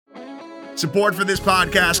Support for this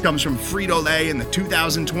podcast comes from Frito-Lay and the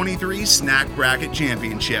 2023 Snack Bracket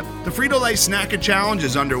Championship. The Frito-Lay Snack-It Challenge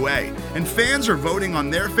is underway, and fans are voting on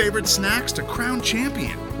their favorite snacks to crown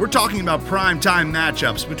champion. We're talking about prime-time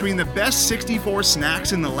matchups between the best 64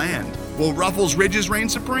 snacks in the land. Will Ruffles Ridges reign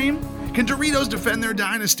supreme? Can Doritos defend their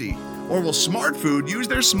dynasty? Or will Smart Food use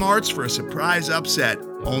their smarts for a surprise upset?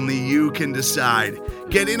 Only you can decide.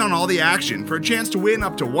 Get in on all the action for a chance to win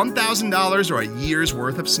up to $1,000 or a year's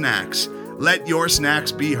worth of snacks. Let your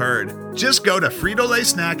snacks be heard. Just go to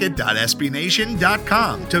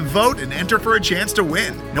fritolaysnacket.sbnation.com to vote and enter for a chance to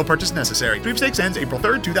win. No purchase necessary. Sweepstakes ends April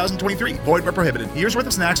 3rd, 2023. Void where prohibited. Year's worth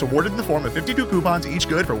of snacks awarded in the form of 52 coupons, each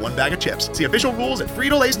good for one bag of chips. See official rules at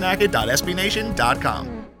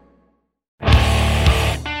fritolaysnacket.sbnation.com.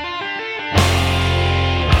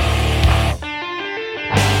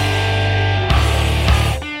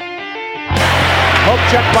 Hook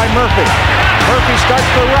check by Murphy. Murphy starts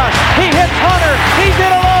the rush. He hits Hunter. He's in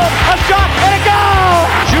alone. A shot and a goal.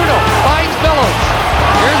 Juno finds Bellows.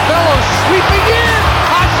 Here's Bellows sweeping in.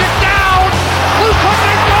 Toss it down. Loose hook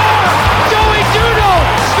and score. Joey Juno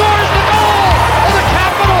scores the goal. And the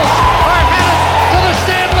Capitals are headed to the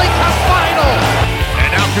Stanley Cup final.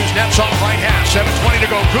 And now Kuznetsov right half. 7:20 to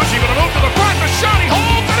go. Kuzi with a move to the front. The shot he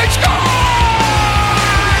holds and he scores.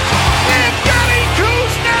 Evgeny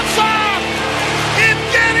Kuznetsov.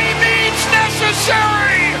 Evgeny means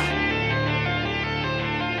necessary!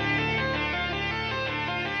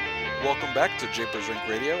 Welcome back to Japers Rink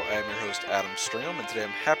Radio. I am your host, Adam Stringham, and today I'm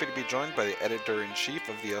happy to be joined by the Editor-in-Chief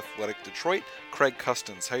of The Athletic Detroit, Craig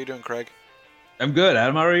Custance. How you doing, Craig? I'm good.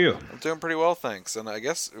 Adam, how are you? I'm doing pretty well, thanks. And I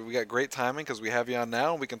guess we got great timing because we have you on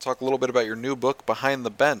now, and we can talk a little bit about your new book, Behind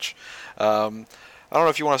the Bench. I don't know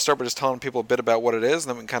if you want to start by just telling people a bit about what it is, and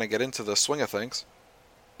then we can kind of get into the swing of things.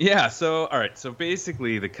 Yeah, all right. So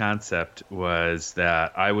basically the concept was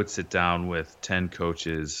that I would sit down with 10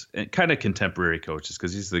 coaches, and kind of contemporary coaches,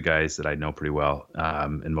 because these are the guys that I know pretty well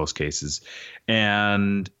in most cases,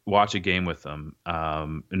 and watch a game with them.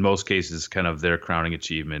 In most cases, kind of their crowning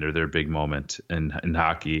achievement or their big moment in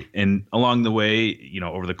hockey. And along the way,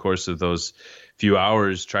 over the course of those few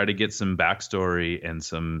hours, try to get some backstory and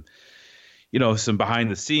some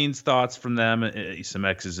behind the scenes thoughts from them, some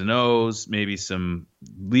X's and O's, maybe some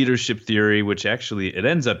leadership theory, which actually it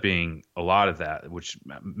ends up being a lot of that, which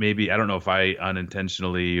maybe, I don't know if I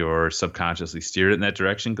unintentionally or subconsciously steered it in that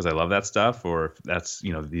direction because I love that stuff, or if that's,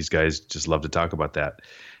 these guys just love to talk about that.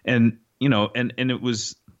 And, and it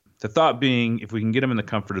was the thought being, if we can get them in the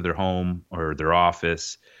comfort of their home or their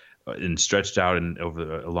office and stretched out and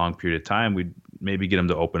over a long period of time, we'd maybe get them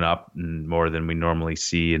to open up more than we normally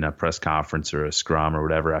see in a press conference or a scrum or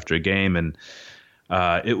whatever after a game. And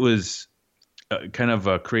it was kind of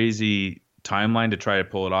a crazy timeline to try to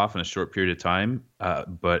pull it off in a short period of time.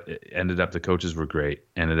 But it ended up, the coaches were great,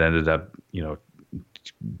 and it ended up,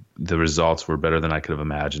 the results were better than I could have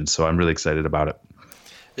imagined. So I'm really excited about it.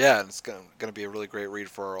 Yeah, it's going to be a really great read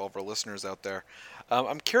for all of our listeners out there.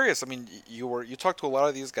 I'm curious. I mean, you talked to a lot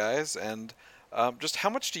of these guys, and just how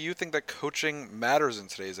much do you think that coaching matters in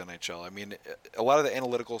today's NHL? I mean, a lot of the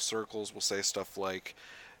analytical circles will say stuff like,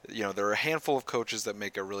 there are a handful of coaches that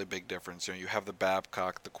make a really big difference. You have the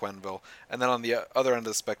Babcock, the Quenneville, and then on the other end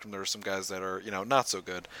of the spectrum, there are some guys that are, not so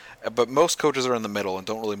good. But most coaches are in the middle and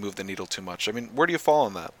don't really move the needle too much. I mean, where do you fall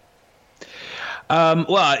on that?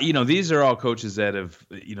 Well, these are all coaches that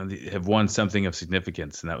have won something of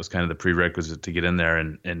significance, and that was kind of the prerequisite to get in there.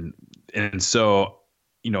 And so,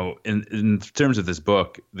 in terms of this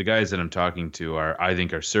book, the guys that I'm talking to I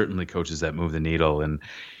think are certainly coaches that move the needle. And,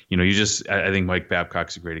 I think Mike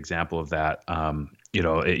Babcock's a great example of that.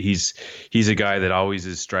 He's a guy that always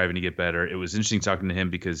is striving to get better. It was interesting talking to him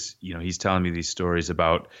because, he's telling me these stories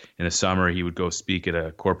about in the summer, he would go speak at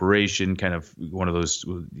a corporation, kind of one of those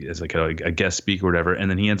as like a guest speaker or whatever.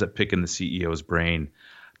 And then he ends up picking the CEO's brain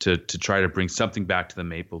to try to bring something back to the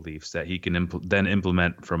Maple Leafs that he can then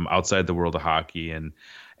implement from outside the world of hockey. And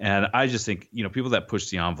I just think, people that push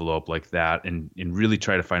the envelope like that and really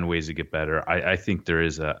try to find ways to get better, I think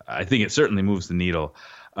I think it certainly moves the needle.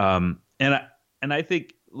 And I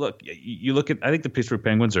think, I think the Pittsburgh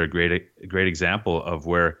Penguins are a great example of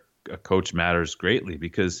where a coach matters greatly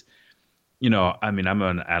because, I'm an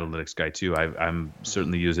analytics guy too. I'm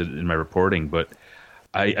certainly use it in my reporting, but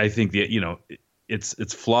I think that,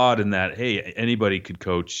 it's flawed in that, hey, anybody could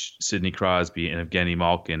coach Sidney Crosby and Evgeny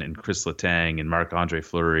Malkin and Chris Letang and Marc-Andre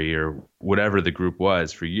Fleury or whatever the group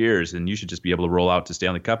was for years, and you should just be able to roll out to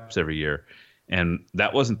Stanley Cups every year. And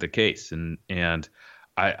that wasn't the case. And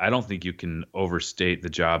I don't think you can overstate the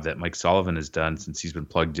job that Mike Sullivan has done since he's been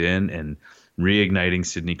plugged in and reigniting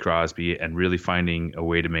Sidney Crosby and really finding a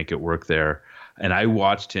way to make it work there. And I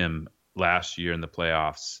watched him last year in the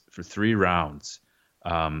playoffs for 3 rounds.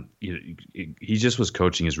 He just was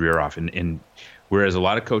coaching his rear off. And whereas a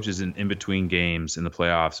lot of coaches in between games in the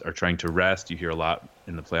playoffs are trying to rest, you hear a lot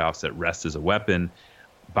in the playoffs that rest is a weapon.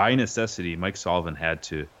 By necessity, Mike Sullivan had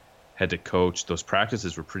to coach. Those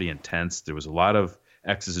practices were pretty intense. There was a lot of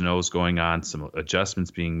X's and O's going on, some adjustments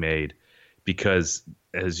being made, because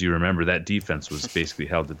as you remember, that defense was basically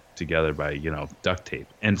held together by, duct tape.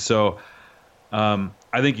 And so I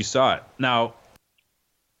think you saw it. Now,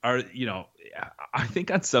 I think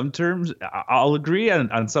on some terms, I'll agree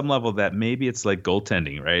on some level that maybe it's like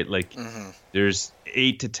goaltending, right? Like there's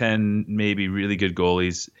 8 to 10 maybe really good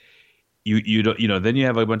goalies. You don't, then you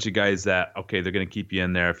have a bunch of guys that, okay, they're going to keep you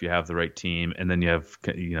in there if you have the right team. And then you have,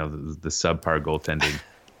 the subpar goaltending.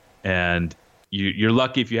 And you're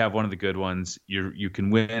lucky if you have one of the good ones. You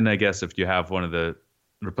can win, I guess, if you have one of the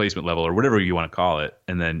replacement level or whatever you want to call it.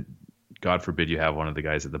 And then God forbid you have one of the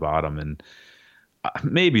guys at the bottom. And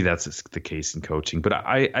maybe that's the case in coaching, but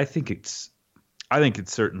I think it's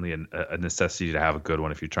certainly a necessity to have a good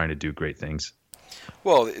one if you're trying to do great things.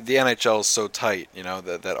 Well, the NHL is so tight,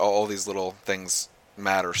 that all these little things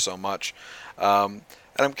matter so much. And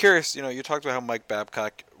I'm curious, you talked about how Mike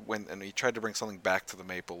Babcock went and he tried to bring something back to the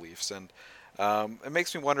Maple Leafs, and it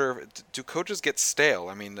makes me wonder: do coaches get stale?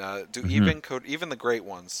 I mean, do even the great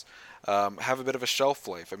ones have a bit of a shelf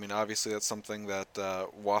life? I mean, obviously that's something that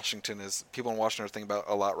people in Washington are thinking about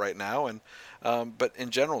a lot right now. And but in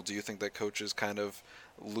general, do you think that coaches kind of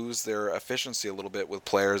lose their efficiency a little bit with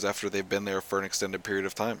players after they've been there for an extended period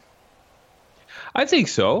of time? I think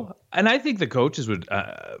so, and I think the coaches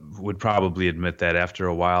would probably admit that after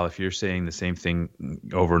a while. If you're saying the same thing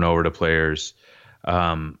over and over to players,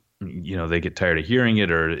 they get tired of hearing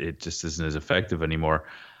it, or it just isn't as effective anymore.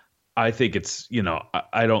 I think it's,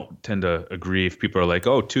 I don't tend to agree if people are like,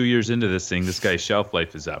 oh, 2 years into this thing, this guy's shelf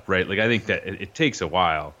life is up, right? Like, I think that it takes a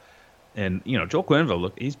while. And, Joel Quenneville,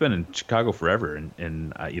 look, he's been in Chicago forever,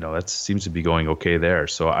 and that seems to be going okay there.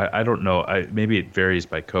 So I don't know. Maybe it varies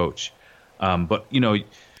by coach. But,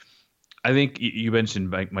 I think you mentioned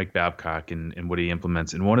Mike Babcock and what he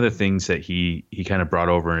implements. And one of the things that he kind of brought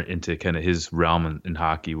over into kind of his realm in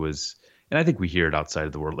hockey was, and I think we hear it outside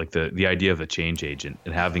of the world, like the idea of a change agent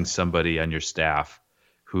and having somebody on your staff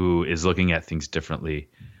who is looking at things differently.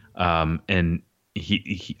 And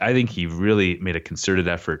I think he really made a concerted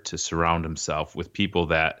effort to surround himself with people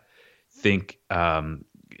that think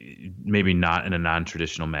maybe not in a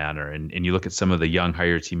non-traditional manner. And you look at some of the young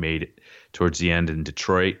hires he made towards the end in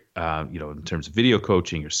Detroit, in terms of video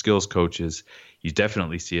coaching or skills coaches. You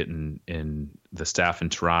definitely see it in the staff in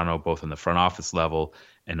Toronto, both on the front office level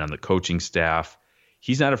and on the coaching staff.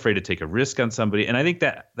 He's not afraid to take a risk on somebody. And I think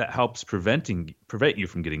that helps prevent you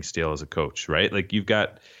from getting stale as a coach, right? Like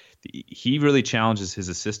he really challenges his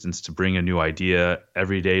assistants to bring a new idea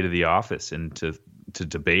every day to the office and to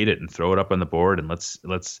debate it and throw it up on the board and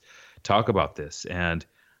let's talk about this. And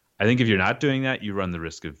I think if you're not doing that, you run the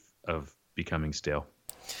risk of becoming stale.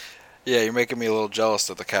 Yeah, you're making me a little jealous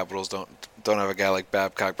that the Capitals don't have a guy like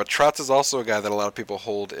Babcock. But Trotz is also a guy that a lot of people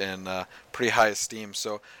hold in pretty high esteem.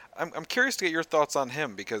 So I'm curious to get your thoughts on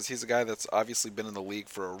him, because he's a guy that's obviously been in the league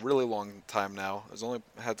for a really long time now. Has only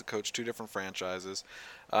had to coach 2 different franchises.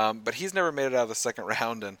 But he's never made it out of the second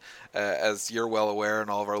round, and as you're well aware, and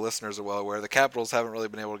all of our listeners are well aware, the Capitals haven't really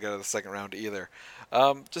been able to get out of the second round either.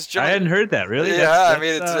 I hadn't heard that, really. Yeah,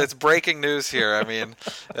 it's breaking news here. I mean,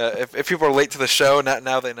 if people are late to the show,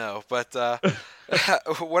 now they know. But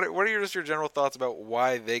what are your general thoughts about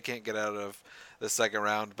why they can't get out of the second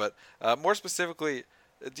round? But more specifically,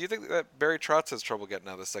 do you think that Barry Trotz has trouble getting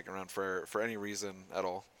out of the second round for any reason at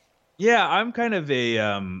all? Yeah, I'm kind of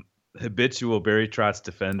a habitual Barry Trotz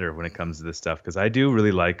defender when it comes to this stuff, because I do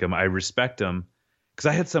really like him. I respect him, because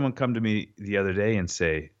I had someone come to me the other day and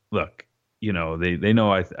say, look, they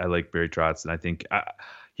know I like Barry Trotz, and I think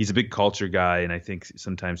he's a big culture guy, and I think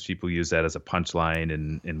sometimes people use that as a punchline,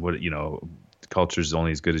 and what culture is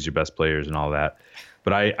only as good as your best players and all that.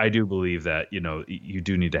 But I do believe that you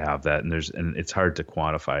do need to have that, and it's hard to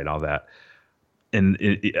quantify and all that. And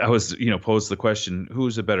I was posed the question,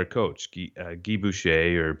 who's a better coach, Guy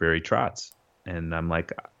Boucher or Barry Trotz? And I'm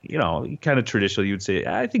like, kind of traditional, you would say,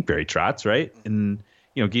 I think Barry Trotz, right? And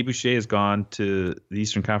Guy Boucher has gone to the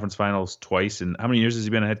Eastern Conference Finals twice. And how many years has he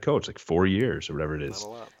been a head coach? Like 4 years or whatever it is. Not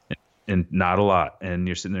a lot. And not a lot. And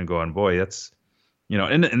you're sitting there going, boy, that's,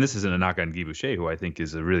 and this isn't a knock on Guy Boucher, who I think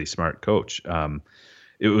is a really smart coach.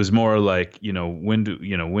 It was more like, when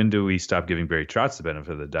do we stop giving Barry Trotz the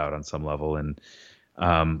benefit of the doubt on some level? And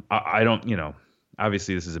I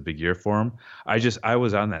obviously this is a big year for him. I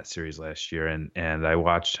was on that series last year, and I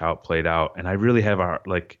watched how it played out, and I really have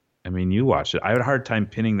you watched it. I had a hard time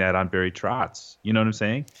pinning that on Barry Trotz. You know what I'm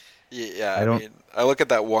saying? Yeah, I mean, I look at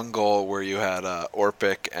that one goal where you had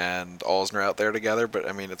Orpik and Alsner out there together, but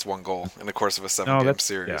I mean, it's one goal in the course of a 7-game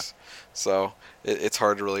series. Yeah. So it's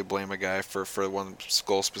hard to really blame a guy for one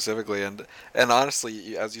goal specifically. And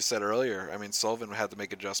honestly, as you said earlier, I mean, Sullivan had to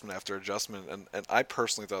make adjustment after adjustment. And I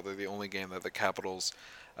personally thought that the only game that the Capitals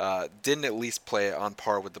didn't at least play on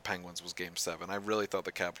par with the Penguins was Game 7. I really thought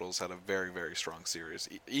the Capitals had a very, very strong series,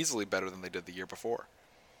 easily better than they did the year before.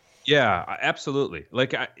 Yeah, absolutely.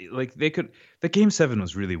 The Game 7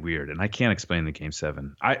 was really weird, and I can't explain the Game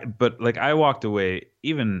 7. I walked away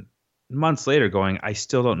even months later going, I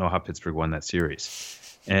still don't know how Pittsburgh won that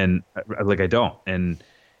series, and I don't.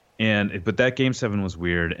 But that Game 7 was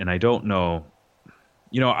weird, and I don't know.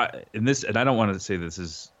 I don't want to say this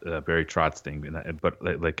is a Barry Trotz thing,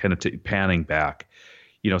 but kind of panning back.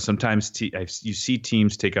 Sometimes you see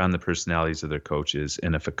teams take on the personalities of their coaches,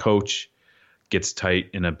 and if a coach gets tight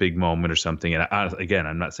in a big moment or something, and again,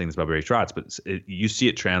 I'm not saying this about Barry Trotz, but you see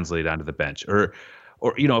it translate onto the bench, or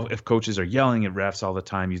if coaches are yelling at refs all the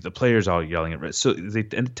time, the players all yelling at refs, so they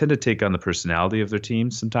tend to take on the personality of their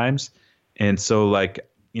teams sometimes, and so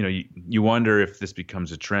you wonder if this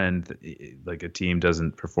becomes a trend, like a team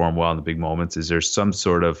doesn't perform well in the big moments. Is there some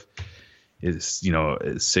sort of a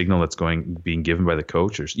signal that's being given by the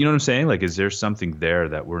coach, or you know what I'm saying? Like, is there something there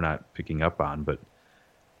that we're not picking up on? But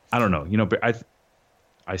I don't know. But I'd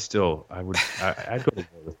go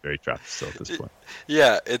with Barry Trotz still at this point.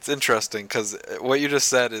 Yeah, it's interesting because what you just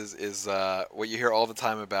said is what you hear all the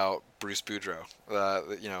time about Bruce Boudreau,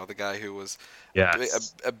 the guy who was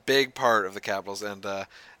a big part of the Capitals. And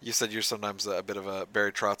you said you're sometimes a bit of a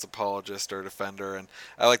Barry Trotz apologist or defender, and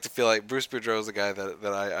I like to feel like Bruce Boudreau is a guy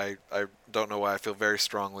that I don't know why I feel very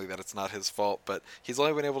strongly that it's not his fault, but he's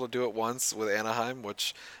only been able to do it once with Anaheim,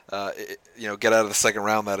 which get out of the second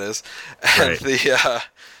round, that is, and right.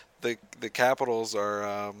 The Capitals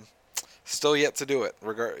are still yet to do it,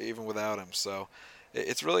 even without him. So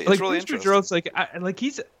it's really interesting.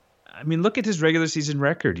 Look at his regular season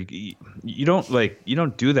record. You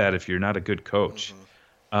don't do that if you're not a good coach.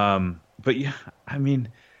 Mm-hmm. But yeah, I mean,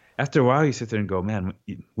 after a while, you sit there and go, man,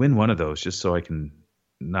 win one of those just so I can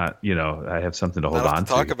not, I have something to hold on to.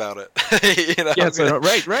 Talk about it. Yeah, so,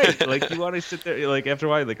 right. Like you want to sit there, like after a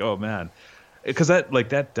while, like, oh man. Because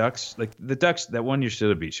the Ducks, that one year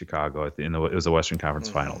should have beat Chicago. It was a Western Conference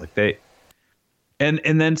Final. So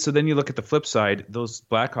then you look at the flip side, those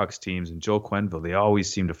Blackhawks teams and Joel Quenneville, they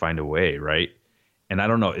always seem to find a way, right? And I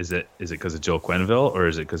don't know, is it because of Joel Quenneville, or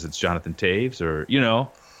is it because it's Jonathan Taves, or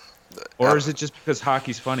or is it just because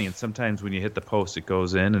hockey's funny and sometimes when you hit the post it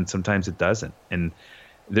goes in and sometimes it doesn't? And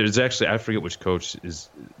there's actually, I forget which coach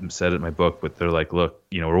said it in my book, but they're like, look,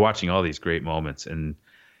 we're watching all these great moments, and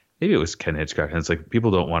maybe it was Ken Hitchcock, and it's like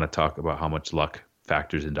people don't want to talk about how much luck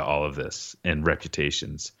factors into all of this and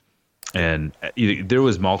reputations. And there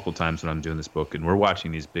was multiple times when I'm doing this book and we're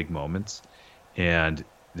watching these big moments, and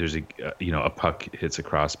there's a puck hits a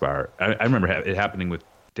crossbar. I remember it happening with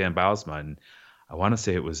Dan Bylsma, and I want to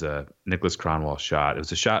say it was a Nicholas Cronwall shot. It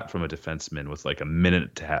was a shot from a defenseman with like a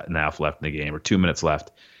minute and a half left in the game, or 2 minutes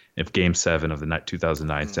left, of Game 7 of the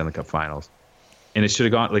 2009 Stanley Cup Finals, and it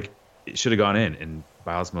should have gone in. And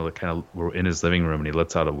Bylsma kind of were in his living room, and he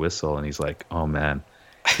lets out a whistle, and he's like, "Oh man,"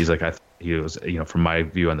 he's like, he was, from my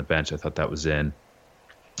view on the bench, I thought that was in,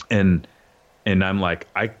 and I'm like,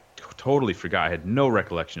 I totally forgot. I had no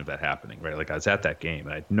recollection of that happening. Right, like I was at that game,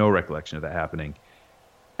 and I had no recollection of that happening.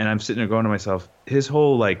 And I'm sitting there going to myself, his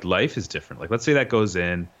whole life is different. Like, let's say that goes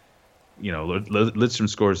in, Lidstrom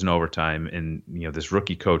scores in overtime, and this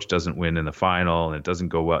rookie coach doesn't win in the final, and it doesn't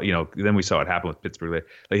go well. Then we saw what happened with Pittsburgh.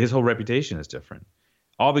 Like his whole reputation is different,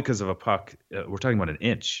 all because of a puck. We're talking about an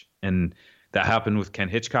inch, and that happened with Ken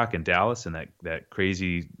Hitchcock in Dallas, and that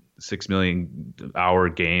crazy 6 million hour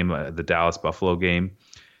game, the Dallas Buffalo game.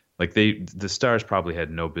 Like the Stars probably had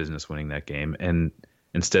no business winning that game, and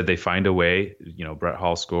instead they find a way. Brett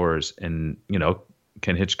Hall scores, and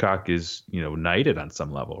Ken Hitchcock is knighted on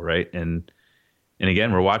some level, right? And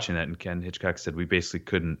again, we're watching that, and Ken Hitchcock said we basically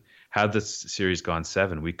couldn't, had this series gone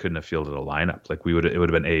 7, we couldn't have fielded a lineup. Like it would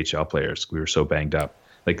have been AHL players. We were so banged up.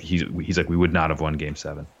 Like he's like, we would not have won Game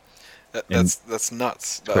 7. That's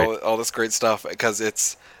nuts. All this great stuff,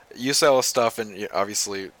 because you say all this stuff, and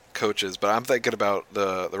obviously coaches, but I'm thinking about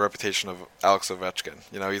the reputation of Alex Ovechkin.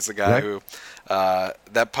 He's the guy who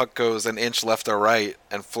that puck goes an inch left or right,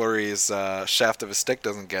 and Fleury's shaft of his stick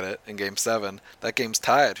doesn't get it in Game 7, that game's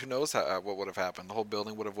tied. Who knows what would have happened? The whole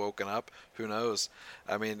building would have woken up. Who knows?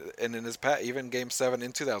 I mean, and in his even Game 7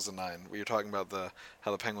 in 2009, we were talking about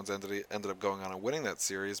how the Penguins ended up going on and winning that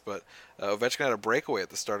series, but Ovechkin had a breakaway at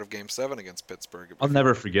the start of Game 7 against Pittsburgh. I'll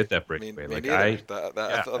never forget that breakaway. Me neither. I thought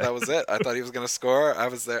that was it. I thought he was going to score. I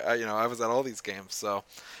was there. I was at all these games, so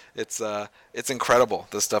it's incredible,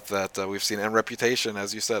 the stuff that we've seen, and reputation,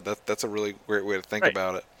 as you said. That's a really great way to think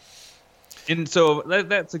about it. And so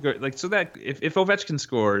that's a good, so that if Ovechkin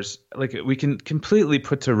scores, we can completely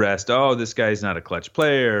put to rest, oh, this guy's not a clutch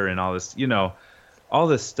player and all this, all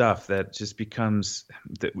this stuff that just becomes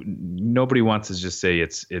that nobody wants to just say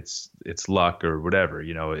it's luck or whatever,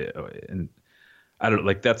 and I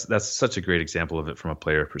don't that's such a great example of it from a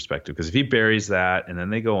player perspective, because if he buries that and then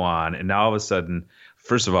they go on and now all of a sudden,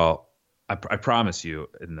 first of all, I promise you,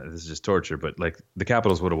 and this is just torture, but the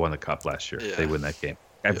Capitals would have won the cup last year if they win that game.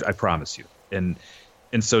 I promise you. And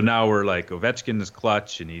so now we're Ovechkin is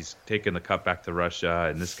clutch and he's taken the cup back to Russia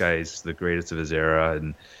and this guy's the greatest of his era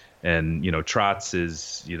and Trotz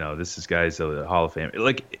is this guy's a Hall of Fame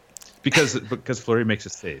because Fleury makes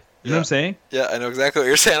it safe. You know what I'm saying? Yeah, I know exactly what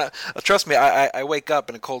you're saying. Trust me, I wake up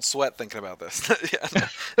in a cold sweat thinking about this.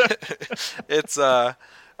 It's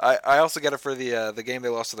I also get it for the game they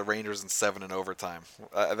lost to the Rangers in 7 in overtime.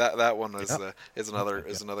 That one is another.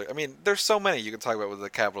 I mean, there's so many you can talk about with the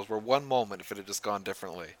Capitals where one moment, if it had just gone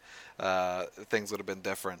differently, things would have been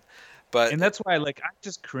different. And that's why I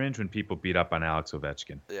just cringe when people beat up on Alex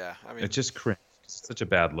Ovechkin. Yeah, I mean, it's just cringe. It's such a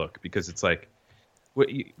bad look because it's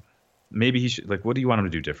maybe he should what do you want him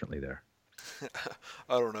to do differently there?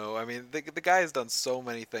 I don't know. I mean, the guy has done so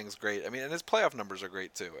many things great. I mean, and his playoff numbers are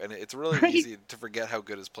great too. And it's really easy to forget how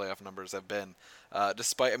good his playoff numbers have been.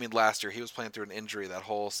 Despite, last year he was playing through an injury that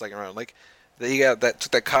whole second round. He got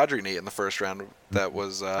took that Kadri knee in the first round. That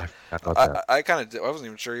was I wasn't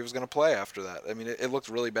even sure he was going to play after that. I mean, it looked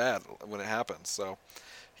really bad when it happened. So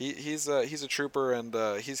he's a trooper, and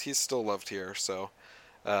he's still loved here. So.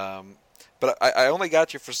 But I only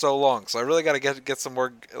got you for so long, so I really got to get some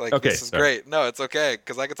more. Okay, this is great. No, it's okay,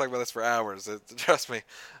 because I could talk about this for hours. Trust me.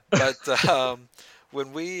 But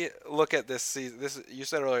when we look at this season, you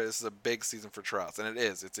said earlier this is a big season for Trotz, and it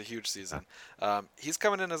is. It's a huge season. He's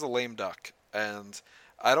coming in as a lame duck, and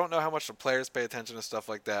I don't know how much the players pay attention to stuff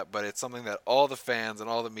like that, but it's something that all the fans and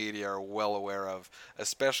all the media are well aware of,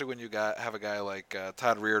 especially when you have a guy like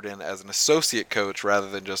Todd Reardon as an associate coach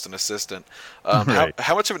rather than just an assistant. Right.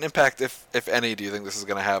 How much of an impact, if any, do you think this is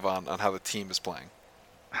going to have on how the team is playing?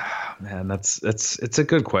 Man, it's a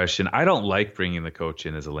good question. I don't like bringing the coach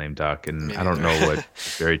in as a lame duck, and I don't know what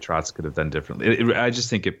Barry Trotz could have done differently. I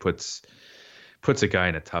just think it puts a guy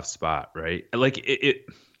in a tough spot, right?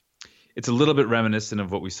 It's a little bit reminiscent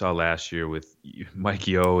of what we saw last year with Mike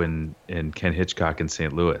Yeo and Ken Hitchcock in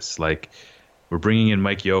St. Louis. We're bringing in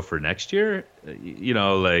Mike Yeo for next year,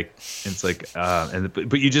 it's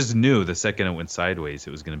but you just knew the second it went sideways,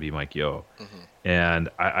 it was going to be Mike Yeo. Mm-hmm. And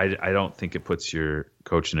I don't think it puts your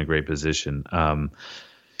coach in a great position. But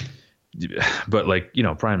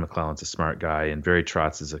Brian McClellan's a smart guy, and Barry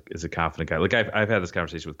Trotz is a confident guy. I've had this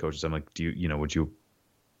conversation with coaches. I'm like, would you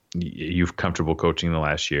comfortable coaching the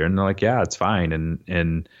last year? And they're like, yeah, it's fine.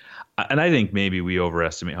 And I think maybe we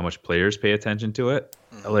overestimate how much players pay attention to it.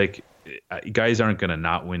 Mm-hmm. Guys aren't going to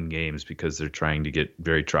not win games because they're trying to get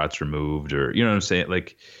Barry Trotz removed, or you know what I'm saying?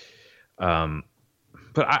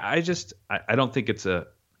 But I don't think it's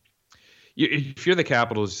if you're the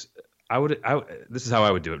Capitals, this is how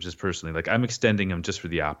I would do it just personally. I'm extending them just for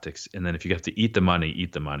the optics. And then if you have to eat the money,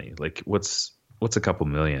 eat the money. What's a couple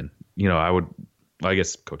million? I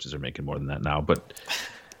guess coaches are making more than that now, but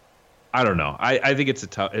I don't know. I think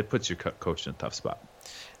it puts your coach in a tough spot.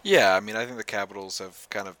 Yeah, I think the Capitals have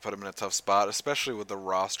kind of put him in a tough spot, especially with the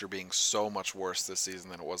roster being so much worse this season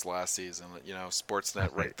than it was last season.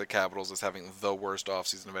 Sportsnet ranked the Capitals as having the worst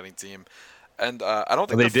offseason of any team, and I don't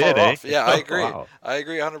think they're far off. Yeah, I agree. Wow. I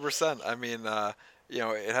agree 100%.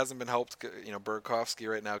 It hasn't been helped. Burakovsky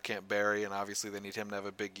right now can't bury, and obviously they need him to have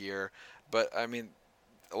a big year. But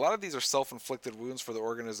a lot of these are self-inflicted wounds for the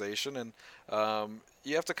organization, and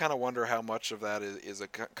you have to kind of wonder how much of that is a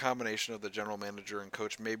combination of the general manager and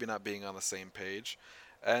coach maybe not being on the same page.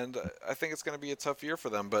 And I think it's going to be a tough year for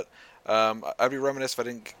them. But I'd be remiss if I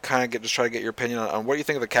didn't kind of try to get your opinion on what do you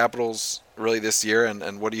think of the Capitals really this year,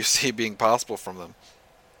 and what do you see being possible from them?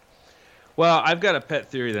 Well, I've got a pet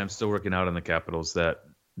theory that I'm still working out on the Capitals that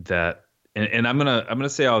and I'm gonna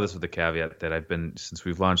say all this with the caveat that since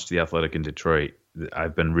we've launched The Athletic in Detroit,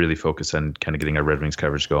 I've been really focused on kind of getting our Red Wings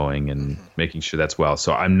coverage going and making sure that's well.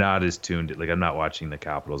 So I'm not as tuned. Like I'm not watching the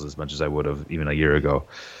Capitals as much as I would have even a year ago.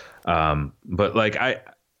 But like I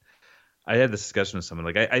had this discussion with someone.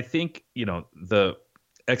 Like I think the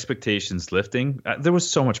expectations lifting. There was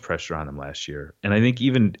so much pressure on them last year, and I think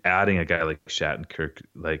even adding a guy like Shattenkirk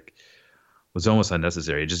was almost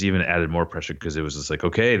unnecessary. It just even added more pressure because it was just like,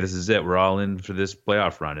 okay, this is it. We're all in for this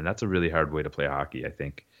playoff run, and that's a really hard way to play hockey, I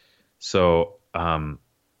think. So.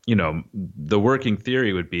 The working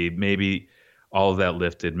theory would be maybe all of that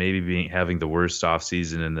lifted, maybe having the worst off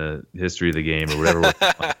season in the history of the game or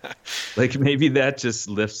whatever. Like maybe that just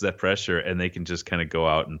lifts that pressure and they can just kind of go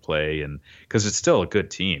out and play, and because it's still a good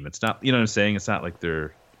team. It's not, you know what I'm saying? It's not like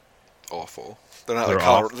they're awful. They're not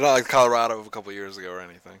like Colorado of a couple of years ago or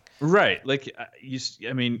anything. Right. Like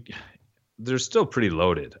they're still pretty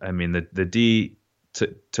loaded. I mean, the D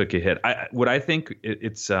took a hit. I think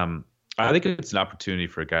I think it's an opportunity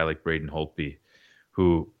for a guy like Braden Holtby,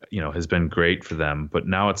 who has been great for them. But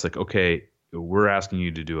now it's like, okay, we're asking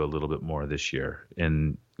you to do a little bit more this year,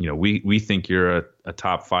 and we think you're a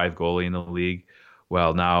top 5 goalie in the league.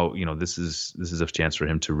 Well, now this is a chance for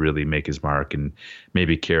him to really make his mark and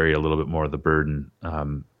maybe carry a little bit more of the burden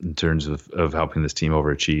in terms of helping this team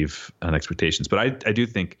overachieve on expectations. But I do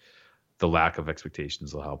think the lack of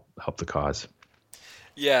expectations will help the cause.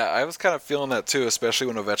 Yeah, I was kind of feeling that too, especially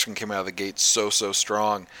when Ovechkin came out of the gate so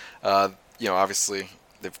strong. Obviously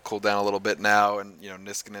they've cooled down a little bit now, and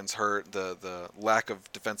Niskanen's hurt. The lack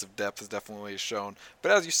of defensive depth is definitely shown.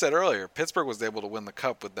 But as you said earlier, Pittsburgh was able to win the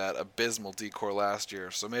cup with that abysmal decor last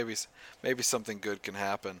year, so maybe something good can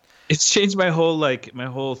happen. It's changed my whole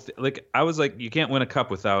I was like, you can't win a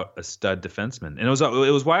cup without a stud defenseman, and it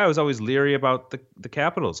was why I was always leery about the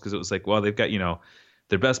Capitals, because it was like, well, they've got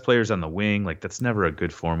their best players on the wing. Like that's never a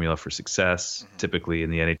good formula for success. Typically in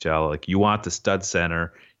the NHL, like you want the stud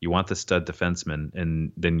center, you want the stud defenseman,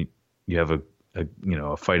 and then you have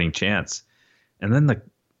a fighting chance. And then the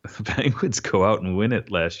Penguins go out and win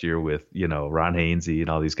it last year with Ron Hainsey and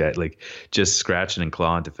all these guys like just scratching and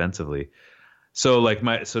clawing defensively. So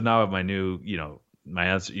now my new my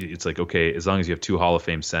answer, it's like, okay, as long as you have 2 Hall of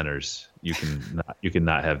Fame centers, you can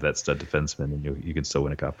not have that stud defenseman, and you can still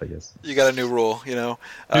win a cup, I guess. You got a new rule, New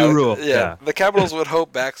rule. Yeah. The Capitals would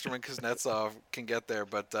hope Backstrom and Kuznetsov can get there,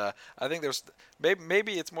 but I think there's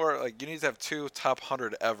maybe it's more like you need to have 2 top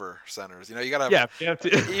 100 ever centers. You got to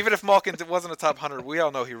have even if Malkin wasn't a top 100, we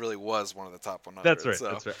all know he really was one of the top 100. That's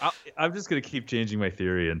right. That's right. I'm just gonna keep changing my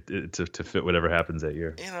theory and to fit whatever happens that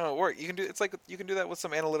year. Or you can do it's like you can do that with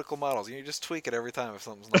some analytical models. You just tweak it every time if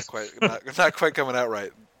something's not quite coming out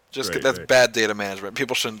right. That's bad data management.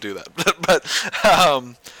 People shouldn't do that. But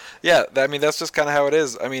that's just kind of how it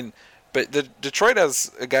is. I mean, but Detroit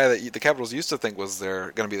has a guy that the Capitals used to think was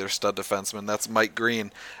going to be their stud defenseman. That's Mike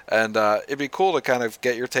Green, and it'd be cool to kind of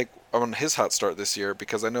get your take on his hot start this year,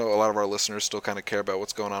 because I know a lot of our listeners still kind of care about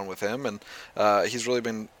what's going on with him, and he's really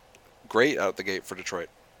been great out the gate for Detroit.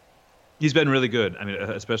 He's been really good. I mean,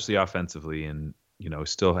 especially offensively, and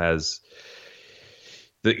still has.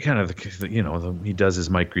 The kind of he does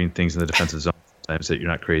his Mike Green things in the defensive zone sometimes that you're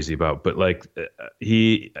not crazy about, but like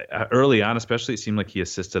he early on, especially, it seemed like he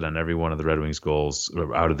assisted on every one of the Red Wings goals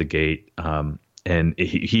out of the gate, and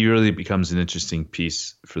he really becomes an interesting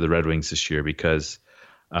piece for the Red Wings this year because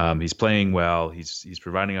he's playing well, he's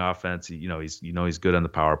providing offense, he's good on the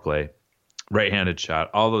power play, right-handed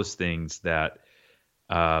shot, all those things that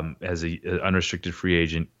as an unrestricted free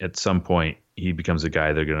agent at some point. He becomes a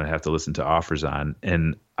guy they're going to have to listen to offers on.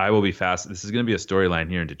 And I will be fast. This is going to be a storyline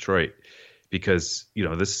here in Detroit because,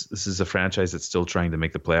 this is a franchise that's still trying to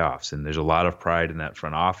make the playoffs. And there's a lot of pride in that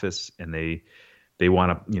front office. And they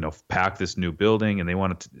want to, pack this new building, and they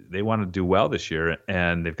want to do well this year.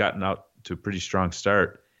 And they've gotten out to a pretty strong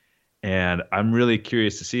start. And I'm really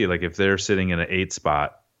curious to see, like, if they're sitting in an 8th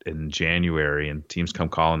spot in January and teams come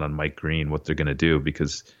calling on Mike Green, what they're going to do,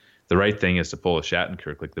 because the right thing is to pull a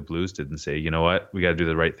Shattenkirk like the Blues did and say, you know what, we got to do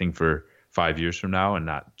the right thing for 5 years from now and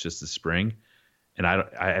not just the spring. And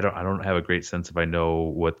I don't have a great sense if I know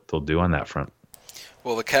what they'll do on that front.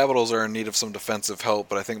 Well, the Capitals are in need of some defensive help,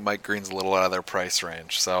 but I think Mike Green's a little out of their price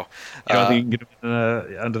range. So, you don't think you can get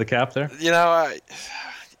him under the cap there?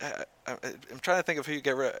 I'm trying to think of who you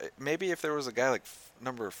get rid of. Maybe if there was a guy like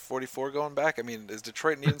number 44 going back. I mean, is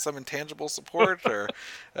Detroit needing some intangible support or?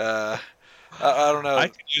 I don't know. I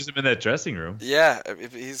could use him in that dressing room. Yeah,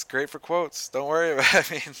 he's great for quotes. Don't worry about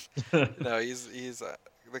it. I mean, he's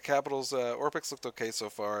the Capitals. Orpik's looked okay so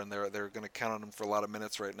far, and they're going to count on him for a lot of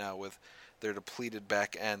minutes right now with their depleted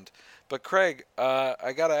back end. But Craig,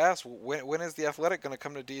 I got to ask, when is The Athletic going to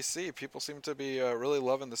come to DC? People seem to be really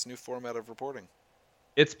loving this new format of reporting.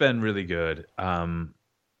 It's been really good. I'm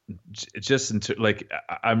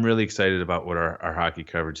really excited about what our hockey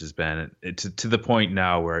coverage has been, to the point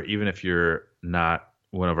now where even if you're not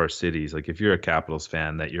one of our cities, like if you're a Capitals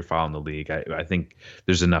fan that you're following the league, I think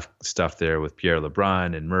there's enough stuff there with Pierre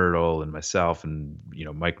LeBrun and Myrtle and myself and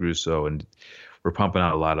Mike Russo, and we're pumping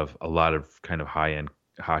out a lot of kind of high end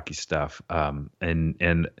hockey stuff.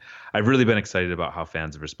 And I've really been excited about how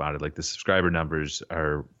fans have responded. Like the subscriber numbers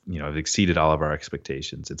have exceeded all of our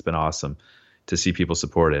expectations. It's been awesome to see people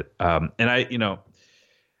support it. And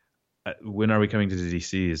when are we coming to the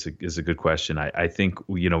DC is a good question. I think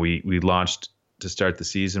we launched to start the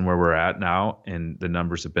season where we're at now, and the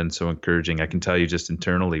numbers have been so encouraging. I can tell you just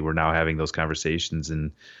internally, we're now having those conversations,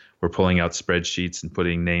 and we're pulling out spreadsheets and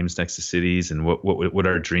putting names next to cities and what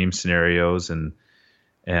are dream scenarios. And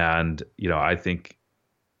I think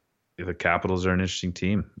the Capitals are an interesting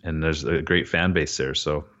team, and there's a great fan base there.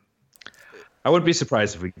 So I wouldn't be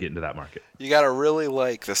surprised if we get into that market. You got to really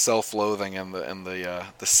like the self-loathing and the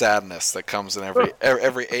sadness that comes in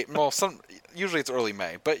every 8. Well, usually it's early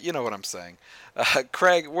May, but you know what I'm saying.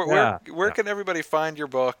 Craig, where can everybody find your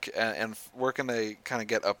book, and where can they kind of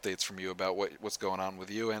get updates from you about what's going on with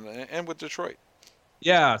you and with Detroit?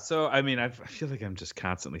 Yeah, so I mean, I feel like I'm just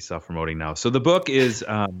constantly self-promoting now. So the book is,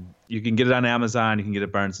 you can get it on Amazon, you can get it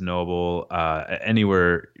at Barnes & Noble,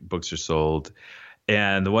 anywhere books are sold.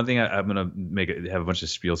 And the one thing I'm going to have a bunch of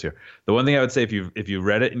spiels here. The one thing I would say, if you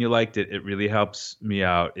read it and you liked it, it really helps me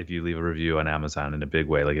out if you leave a review on Amazon in a big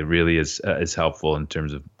way. Like it really is helpful in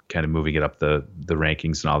terms of kind of moving it up the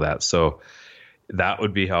rankings and all that. So that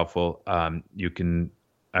would be helpful.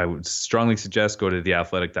 I would strongly suggest go to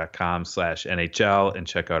theathletic.com/NHL and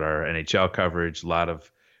check out our NHL coverage. A lot of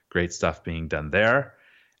great stuff being done there.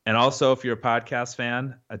 And also, if you're a podcast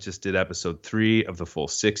fan, I just did episode 3 of the Full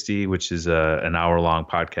 60, which is an hour-long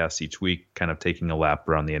podcast each week, kind of taking a lap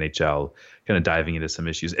around the NHL, kind of diving into some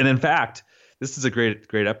issues. And in fact, this is a great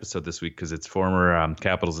episode this week because it's former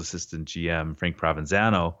Capitals assistant GM Frank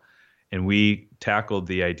Provenzano, and we tackled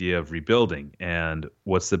the idea of rebuilding and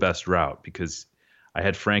what's the best route. Because I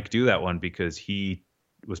had Frank do that one because he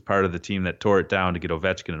was part of the team that tore it down to get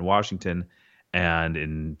Ovechkin in Washington. And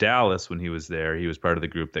in Dallas, when he was there, he was part of the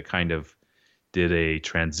group that kind of did a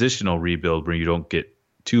transitional rebuild where you don't get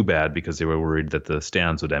too bad because they were worried that the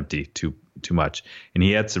stands would empty too much. And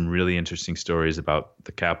he had some really interesting stories about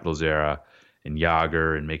the Capitals era and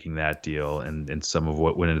Yager and making that deal and some of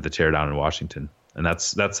what went into the teardown in Washington. And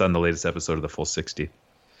that's on the latest episode of the Full 60.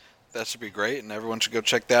 That should be great, and everyone should go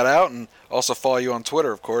check that out. And also follow you on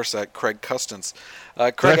Twitter, of course, at Craig Custance.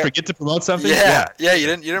 Craig, did I forget to promote something? Yeah. You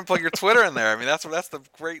didn't plug your Twitter in there. I mean, that's the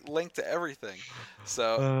great link to everything.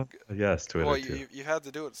 So yes, Twitter. Well, too. you had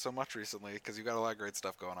to do it so much recently because you got a lot of great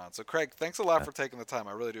stuff going on. So, Craig, thanks a lot for taking the time.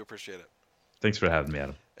 I really do appreciate it. Thanks for having me,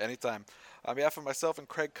 Adam. Anytime. On behalf of myself and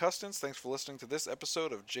Craig Custance, thanks for listening to this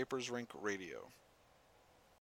episode of Japers Rink Radio.